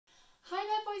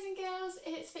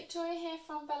it's Victoria here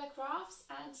from Bella Crafts,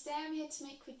 and today I'm here to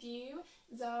make with you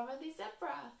Zara the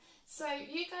zebra. So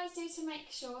you guys need to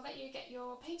make sure that you get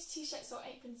your painted t-shirts or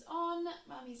aprons on,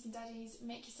 mummies and daddies,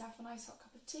 make yourself a nice hot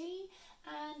cup of tea,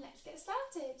 and let's get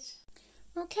started.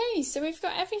 Okay, so we've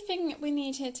got everything we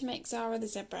need here to make Zara the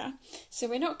zebra. So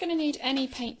we're not going to need any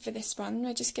paint for this one,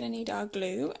 we're just going to need our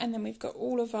glue, and then we've got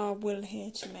all of our wool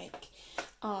here to make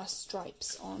our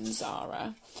stripes on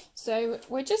Zara. So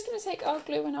we're just going to take our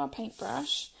glue and our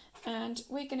paintbrush, and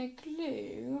we're going to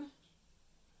glue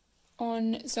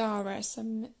on Zara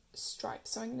some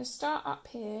stripes. So I'm going to start up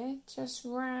here, just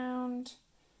round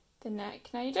the neck.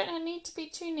 Now you don't need to be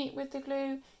too neat with the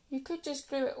glue. You could just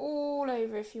glue it all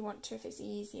over if you want to, if it's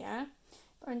easier.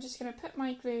 But I'm just going to put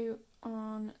my glue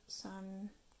on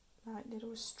some like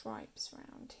little stripes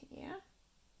around here.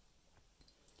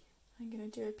 I'm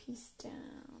going to do a piece down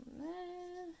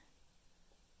there.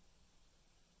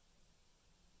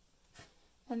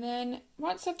 And then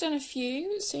once I've done a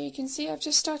few, so you can see I've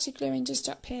just started gluing just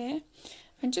up here,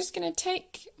 I'm just going to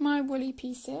take my woolly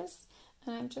pieces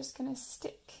and I'm just going to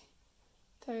stick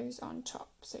those on top.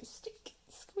 So stick,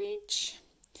 squeege.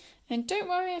 And don't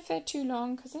worry if they're too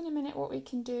long, because in a minute what we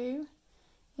can do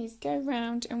is go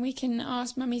round and we can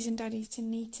ask mummies and daddies to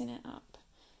neaten it up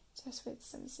just with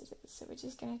some scissors. So we're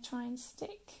just going to try and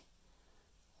stick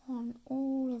on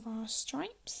all of our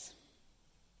stripes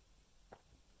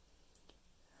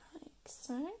like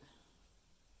so.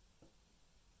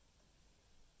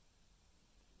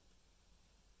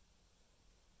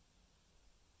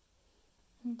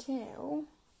 Until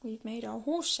we've made our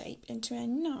horse shape into a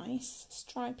nice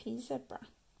stripy zebra.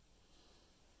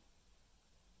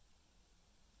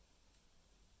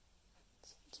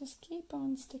 So just keep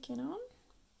on sticking on.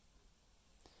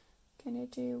 Going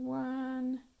to do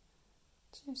one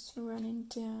just running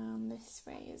down this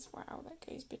way as well, that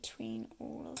goes between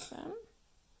all of them.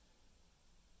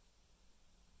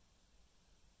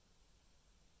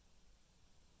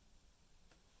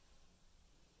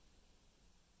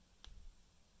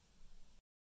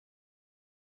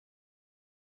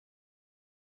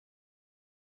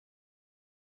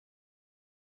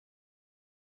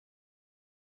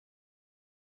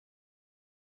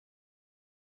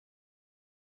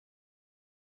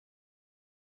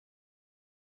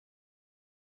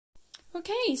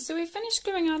 Okay, so we've finished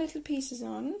gluing our little pieces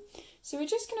on. So we're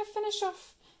just going to finish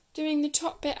off doing the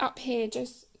top bit up here,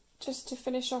 just to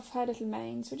finish off her little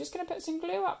mane. So we're just going to put some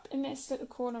glue up in this little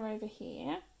corner over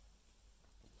here.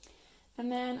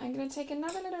 And then I'm going to take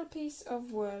another little piece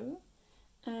of wool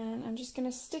and I'm just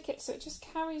going to stick it so it just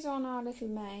carries on our little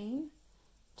mane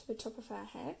to the top of her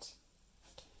head.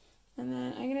 And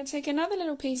then I'm going to take another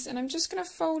little piece and I'm just going to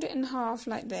fold it in half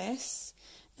like this.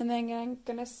 And then I'm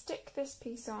going to stick this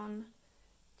piece on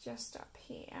just up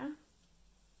here.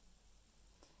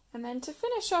 And then to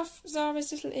finish off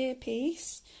Zara's little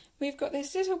earpiece, we've got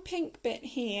this little pink bit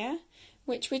here,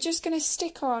 which we're just going to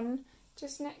stick on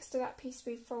just next to that piece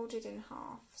we've folded in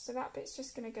half. So that bit's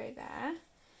just going to go there,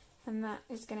 and that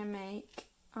is going to make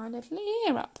our little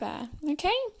ear up there.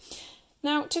 Okay?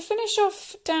 Now to finish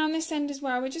off down this end as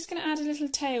well, we're just going to add a little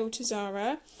tail to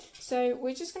Zara. So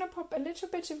we're just going to pop a little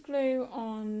bit of glue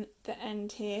on the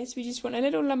end here. So we just want a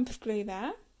little lump of glue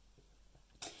there.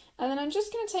 And then I'm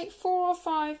just going to take 4 or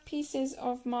 5 pieces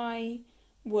of my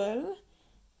wool,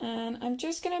 and I'm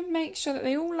just going to make sure that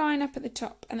they all line up at the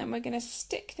top, and then we're going to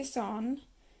stick this on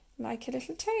like a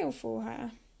little tail for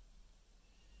her.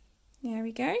 There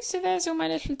we go. So there's all my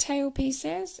little tail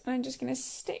pieces, and I'm just going to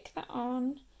stick that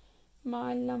on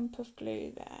my lump of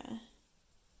glue there.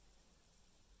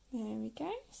 There we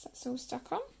go, so that's all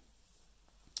stuck on.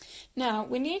 Now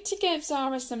we need to give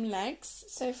Zara some legs.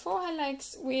 So for her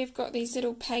legs we've got these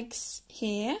little pegs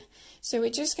here. So we're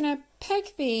just going to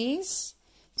peg these.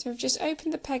 So we've just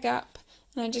opened the peg up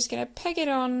and I'm just going to peg it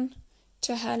on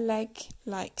to her leg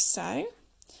like so.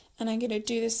 And I'm going to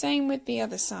do the same with the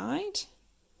other side.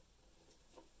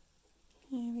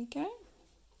 There we go.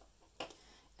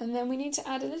 And then we need to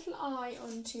add a little eye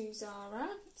onto Zara.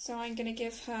 So I'm going to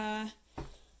give her,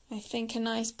 I think, a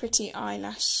nice pretty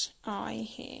eyelash eye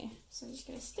here. So I'm just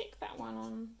going to stick that one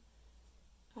on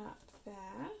up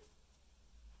there.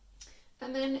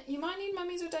 And then you might need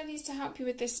mummies or daddies to help you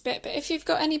with this bit, but if you've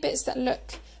got any bits that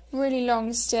look really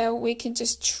long still, we can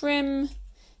just trim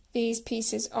these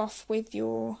pieces off with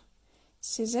your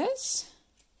scissors.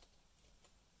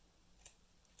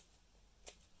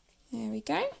 There we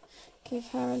go. Give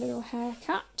her a little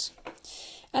haircut.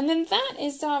 And then that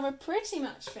is Zara pretty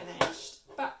much finished.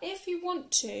 But if you want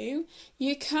to,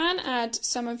 you can add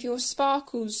some of your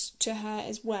sparkles to her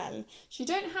as well. So you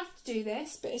don't have to do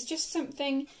this, but it's just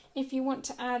something if you want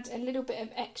to add a little bit of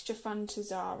extra fun to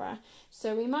Zara.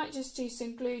 So we might just do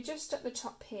some glue just at the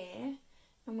top here,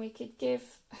 and we could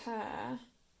give her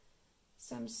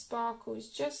some sparkles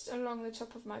just along the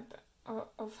top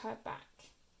of her back.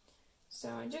 So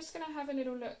I'm just going to have a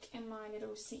little look in my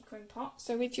little sequin pot.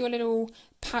 So with your little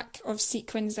pack of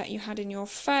sequins that you had in your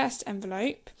first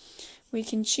envelope, we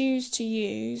can choose to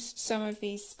use some of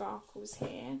these sparkles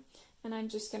here. And I'm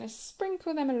just going to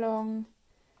sprinkle them along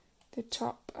the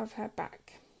top of her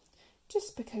back.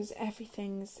 Just because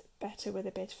everything's better with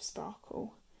a bit of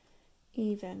sparkle,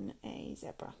 even a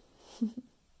zebra.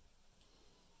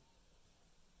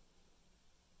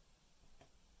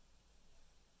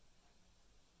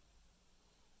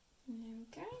 There we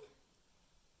go.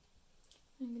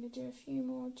 I'm going to do a few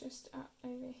more just up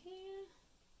over here.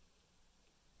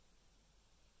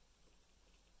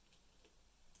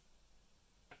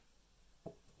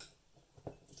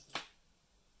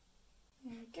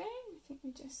 There we go. I think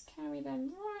we just carry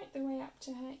them right the way up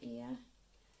to her ear.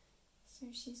 So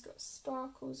she's got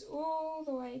sparkles all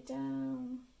the way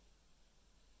down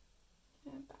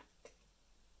her back.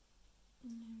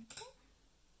 There we go.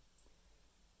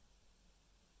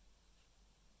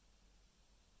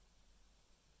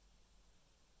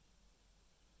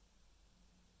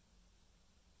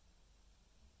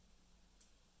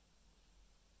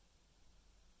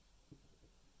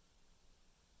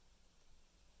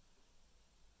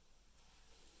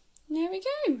 There we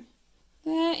go.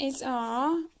 There is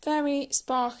our very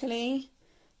sparkly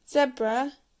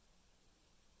zebra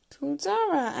called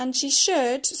Zara. And she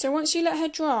should, so once you let her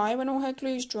dry, when all her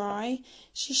glue's dry,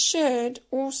 she should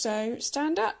also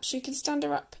stand up. So you can stand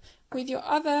her up with your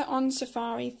other on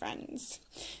safari friends.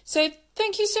 So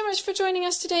thank you so much for joining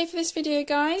us today for this video,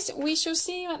 guys. We shall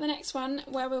see you at the next one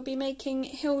where we'll be making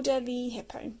Hilda the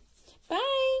hippo.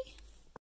 Bye!